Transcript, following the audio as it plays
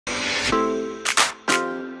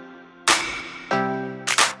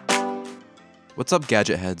What's up,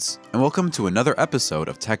 gadget heads, and welcome to another episode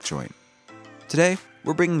of Tech Joint. Today,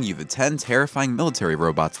 we're bringing you the 10 terrifying military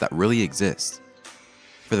robots that really exist.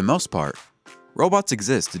 For the most part, robots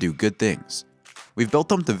exist to do good things. We've built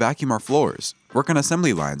them to vacuum our floors, work on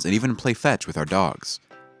assembly lines, and even play fetch with our dogs.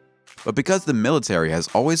 But because the military has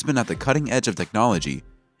always been at the cutting edge of technology,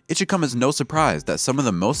 it should come as no surprise that some of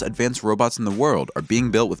the most advanced robots in the world are being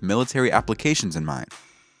built with military applications in mind.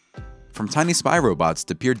 From tiny spy robots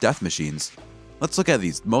to pure death machines, let's look at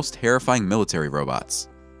these most terrifying military robots.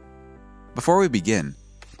 Before we begin,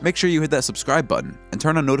 make sure you hit that subscribe button and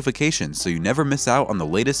turn on notifications so you never miss out on the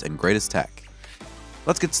latest and greatest tech.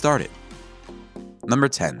 Let's get started. Number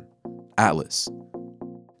 10. Atlas.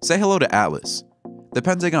 Say hello to Atlas, the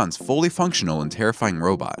Pentagon's fully functional and terrifying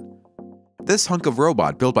robot. This hunk of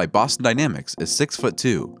robot built by Boston Dynamics is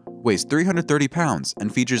 6'2", weighs 330 pounds,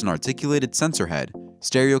 and features an articulated sensor head,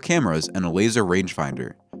 stereo cameras, and a laser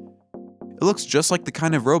rangefinder. It looks just like the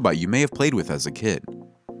kind of robot you may have played with as a kid.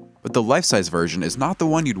 But the life-size version is not the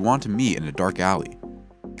one you'd want to meet in a dark alley.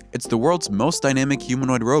 It's the world's most dynamic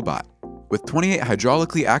humanoid robot, with 28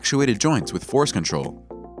 hydraulically actuated joints with force control,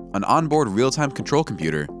 an onboard real-time control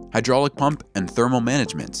computer, hydraulic pump, and thermal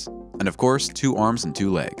management, and of course, 2 arms and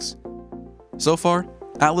 2 legs. So far,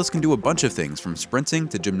 Atlas can do a bunch of things from sprinting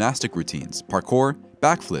to gymnastic routines, parkour,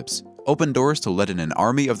 backflips, open doors to let in an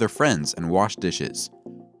army of their friends, and wash dishes.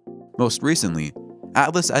 Most recently,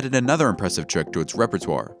 Atlas added another impressive trick to its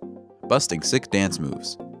repertoire, busting sick dance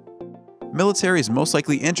moves. Military is most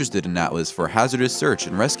likely interested in Atlas for hazardous search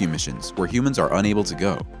and rescue missions where humans are unable to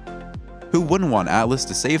go. Who wouldn't want Atlas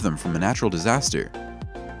to save them from a natural disaster?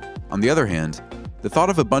 On the other hand, the thought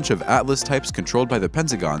of a bunch of Atlas types controlled by the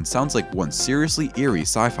Pentagon sounds like one seriously eerie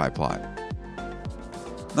sci-fi plot.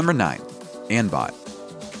 Number 9. Anbot.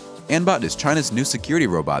 Anbot is China's new security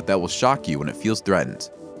robot that will shock you when it feels threatened.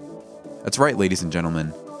 That's right, ladies and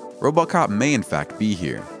gentlemen, Robocop may in fact be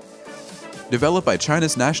here. Developed by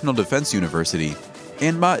China's National Defense University,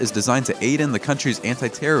 Anbot is designed to aid in the country's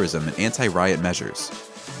anti-terrorism and anti-riot measures.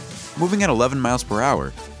 Moving at 11 miles per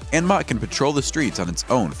hour, Anbot can patrol the streets on its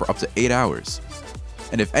own for up to 8 hours.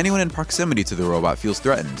 And if anyone in proximity to the robot feels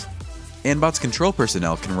threatened, Anbot's control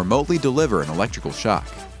personnel can remotely deliver an electrical shock.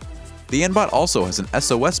 The Anbot also has an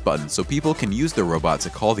SOS button so people can use the robot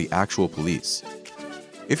to call the actual police.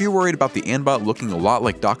 If you're worried about the Anbot looking a lot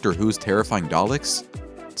like Doctor Who's terrifying Daleks,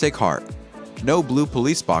 take heart. No blue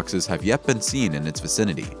police boxes have yet been seen in its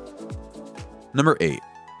vicinity. Number 8.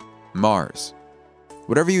 Mars.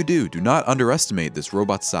 Whatever you do not underestimate this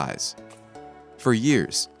robot's size. For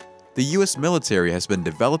years, the US military has been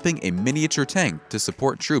developing a miniature tank to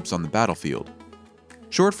support troops on the battlefield.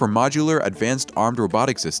 Short for Modular Advanced Armed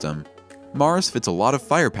Robotic System, Mars fits a lot of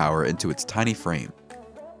firepower into its tiny frame.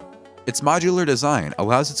 Its modular design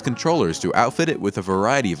allows its controllers to outfit it with a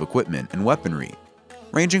variety of equipment and weaponry,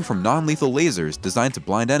 ranging from non-lethal lasers designed to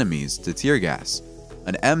blind enemies to tear gas,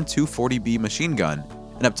 an M240B machine gun,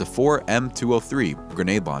 and up to 4 M203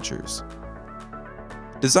 grenade launchers.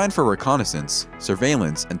 Designed for reconnaissance,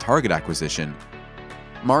 surveillance, and target acquisition,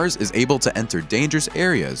 Mars is able to enter dangerous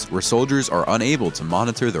areas where soldiers are unable to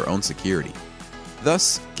monitor their own security,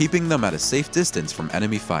 thus keeping them at a safe distance from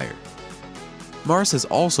enemy fire. Mars has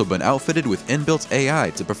also been outfitted with inbuilt AI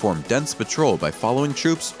to perform dense patrol by following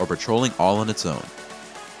troops or patrolling all on its own.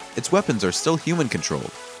 Its weapons are still human-controlled,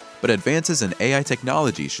 but advances in AI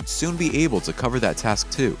technology should soon be able to cover that task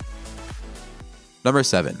too. Number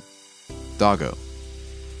 7. Doggo.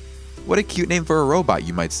 What a cute name for a robot,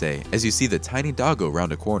 you might say, as you see the tiny Doggo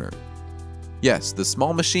round a corner. Yes, the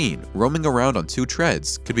small machine roaming around on 2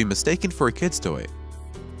 treads could be mistaken for a kid's toy,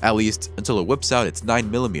 at least until it whips out its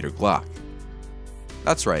 9mm Glock.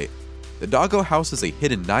 That's right, the Doggo houses a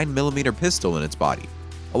hidden 9mm pistol in its body,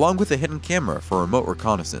 along with a hidden camera for remote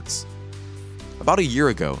reconnaissance. About a year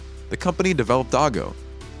ago, the company developed Doggo,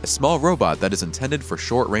 a small robot that is intended for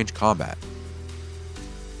short-range combat.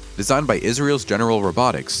 Designed by Israel's General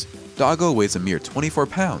Robotics, Doggo weighs a mere 24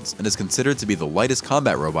 pounds and is considered to be the lightest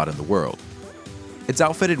combat robot in the world. It's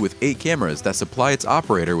outfitted with 8 cameras that supply its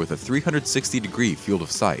operator with a 360-degree field of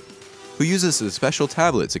sight, who uses a special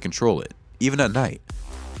tablet to control it, even at night.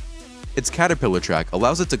 Its caterpillar track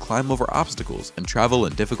allows it to climb over obstacles and travel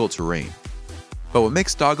in difficult terrain. But what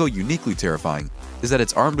makes Doggo uniquely terrifying is that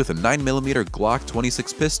it's armed with a 9mm Glock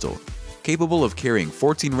 26 pistol, capable of carrying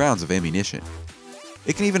 14 rounds of ammunition.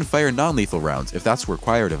 It can even fire non-lethal rounds if that's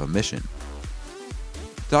required of a mission.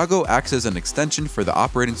 Doggo acts as an extension for the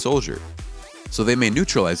operating soldier, so they may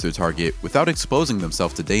neutralize their target without exposing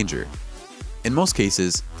themselves to danger. In most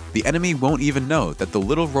cases, the enemy won't even know that the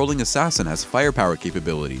little rolling assassin has firepower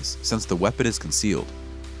capabilities since the weapon is concealed.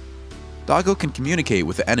 Doggo can communicate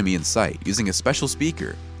with the enemy in sight using a special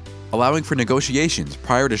speaker, allowing for negotiations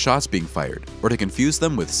prior to shots being fired or to confuse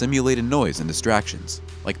them with simulated noise and distractions,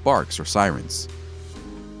 like barks or sirens.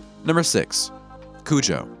 Number 6.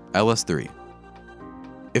 Cujo, LS3.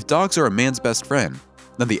 If dogs are a man's best friend,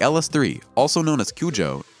 then the LS3, also known as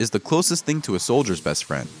Cujo, is the closest thing to a soldier's best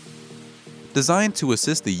friend. Designed to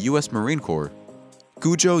assist the US Marine Corps,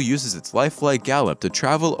 Cujo uses its lifelike gallop to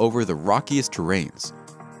travel over the rockiest terrains.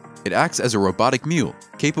 It acts as a robotic mule,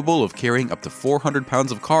 capable of carrying up to 400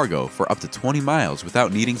 pounds of cargo for up to 20 miles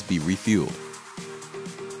without needing to be refueled.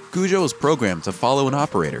 Cujo is programmed to follow an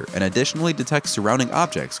operator and additionally detect surrounding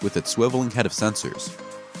objects with its swiveling head of sensors.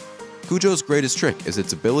 Cujo's greatest trick is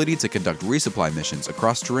its ability to conduct resupply missions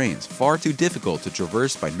across terrains far too difficult to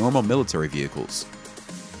traverse by normal military vehicles.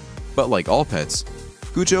 But like all pets,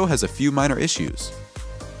 Cujo has a few minor issues.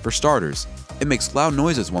 For starters, it makes loud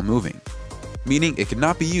noises while moving, meaning it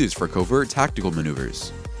cannot be used for covert tactical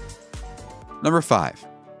maneuvers. Number 5.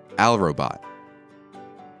 Al-Robot.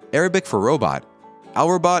 Arabic for robot,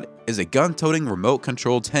 Al-Robot is a gun-toting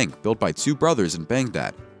remote-controlled tank built by two brothers in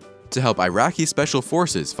Baghdad to help Iraqi special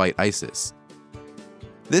forces fight ISIS.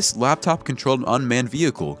 This laptop-controlled unmanned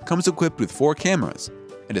vehicle comes equipped with 4 cameras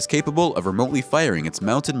and is capable of remotely firing its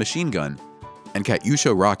mounted machine gun and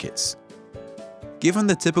Katyusha rockets. Given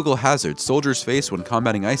the typical hazards soldiers face when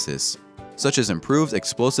combating ISIS, such as improved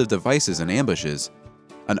explosive devices and ambushes,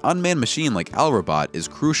 an unmanned machine like Al-Robot is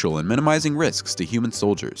crucial in minimizing risks to human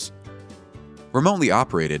soldiers. Remotely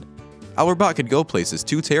operated, Al-Robot could go places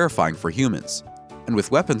too terrifying for humans, and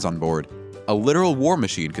with weapons on board, a literal war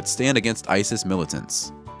machine could stand against ISIS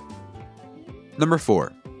militants. Number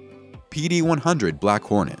 4. PD-100 Black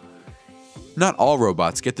Hornet. Not all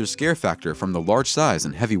robots get their scare factor from the large size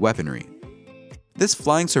and heavy weaponry. This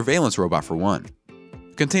flying surveillance robot, for one,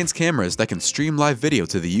 contains cameras that can stream live video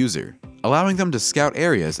to the user, allowing them to scout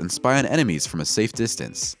areas and spy on enemies from a safe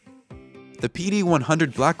distance. The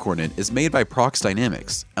PD-100 Black Hornet is made by Prox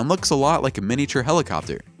Dynamics and looks a lot like a miniature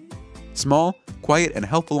helicopter. Small, quiet, and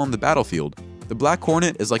helpful on the battlefield, the Black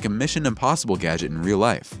Hornet is like a Mission Impossible gadget in real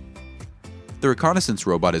life. The reconnaissance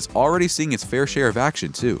robot is already seeing its fair share of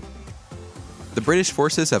action too. The British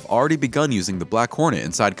forces have already begun using the Black Hornet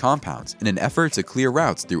inside compounds in an effort to clear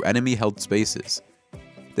routes through enemy-held spaces.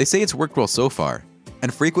 They say it's worked well so far,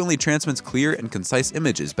 and frequently transmits clear and concise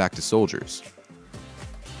images back to soldiers.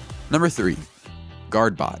 Number 3.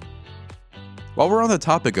 Guardbot. While we're on the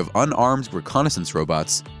topic of unarmed reconnaissance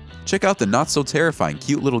robots, check out the not-so-terrifying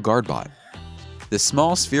cute little Guardbot. This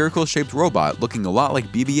small spherical-shaped robot looking a lot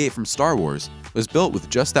like BB-8 from Star Wars was built with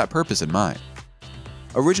just that purpose in mind.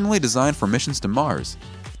 Originally designed for missions to Mars,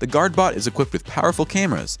 the Guardbot is equipped with powerful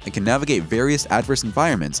cameras and can navigate various adverse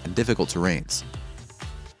environments and difficult terrains.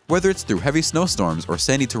 Whether it's through heavy snowstorms or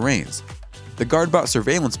sandy terrains, the Guardbot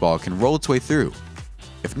surveillance ball can roll its way through.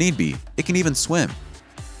 If need be, it can even swim.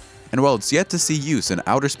 And while it's yet to see use in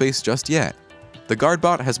outer space just yet, the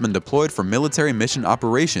Guardbot has been deployed for military mission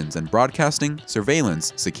operations and broadcasting,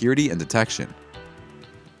 surveillance, security, and detection.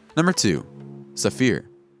 Number 2. Saphir.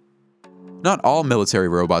 Not all military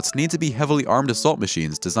robots need to be heavily armed assault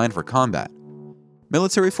machines designed for combat.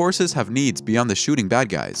 Military forces have needs beyond the shooting bad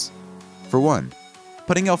guys. For one,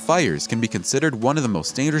 putting out fires can be considered one of the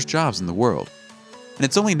most dangerous jobs in the world, and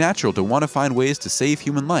it's only natural to want to find ways to save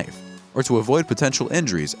human life or to avoid potential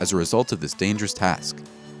injuries as a result of this dangerous task.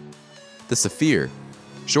 The Saphir,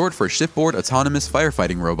 short for Shipboard Autonomous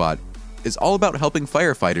Firefighting Robot, is all about helping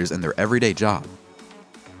firefighters in their everyday job.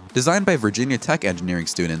 Designed by Virginia Tech engineering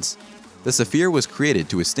students, the Saphir was created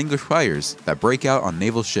to extinguish fires that break out on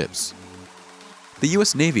naval ships. The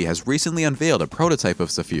US Navy has recently unveiled a prototype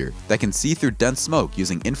of Saphir that can see through dense smoke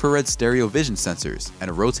using infrared stereo vision sensors and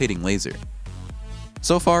a rotating laser.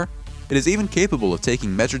 So far, it is even capable of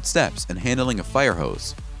taking measured steps and handling a fire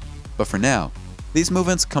hose. But for now, these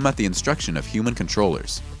movements come at the instruction of human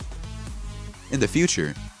controllers. In the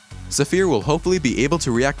future, Saphir will hopefully be able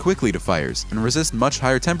to react quickly to fires and resist much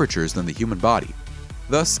higher temperatures than the human body,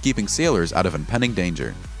 thus keeping sailors out of impending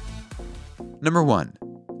danger. Number 1.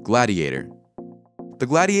 Gladiator. The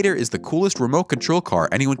Gladiator is the coolest remote control car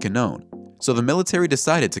anyone can own, so the military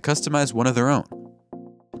decided to customize one of their own.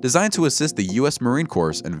 Designed to assist the US Marine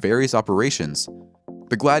Corps in various operations,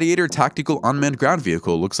 the Gladiator tactical unmanned ground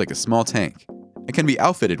vehicle looks like a small tank. It can be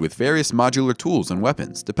outfitted with various modular tools and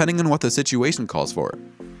weapons depending on what the situation calls for.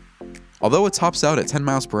 Although it tops out at 10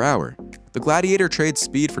 miles per hour, the Gladiator trades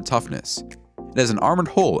speed for toughness. It has an armored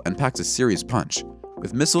hull and packs a serious punch,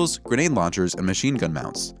 with missiles, grenade launchers, and machine gun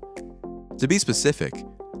mounts. To be specific,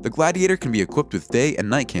 the Gladiator can be equipped with day and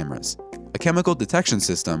night cameras, a chemical detection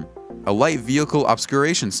system, a light vehicle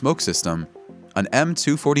obscuration smoke system, an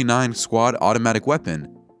M249 squad automatic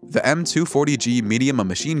weapon, the M240G medium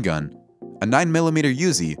machine gun, a 9mm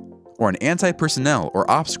Uzi, or an anti-personnel or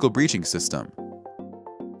obstacle breaching system.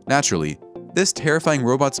 Naturally, this terrifying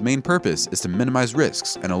robot's main purpose is to minimize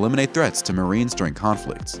risks and eliminate threats to Marines during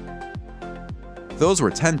conflicts. Those were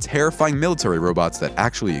 10 terrifying military robots that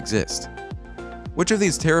actually exist. Which of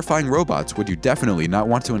these terrifying robots would you definitely not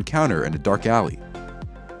want to encounter in a dark alley?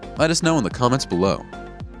 Let us know in the comments below.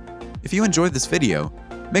 If you enjoyed this video,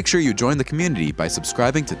 make sure you join the community by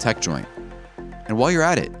subscribing to TechJoint. And while you're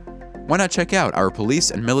at it, why not check out our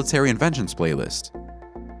police and military inventions playlist?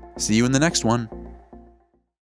 See you in the next one.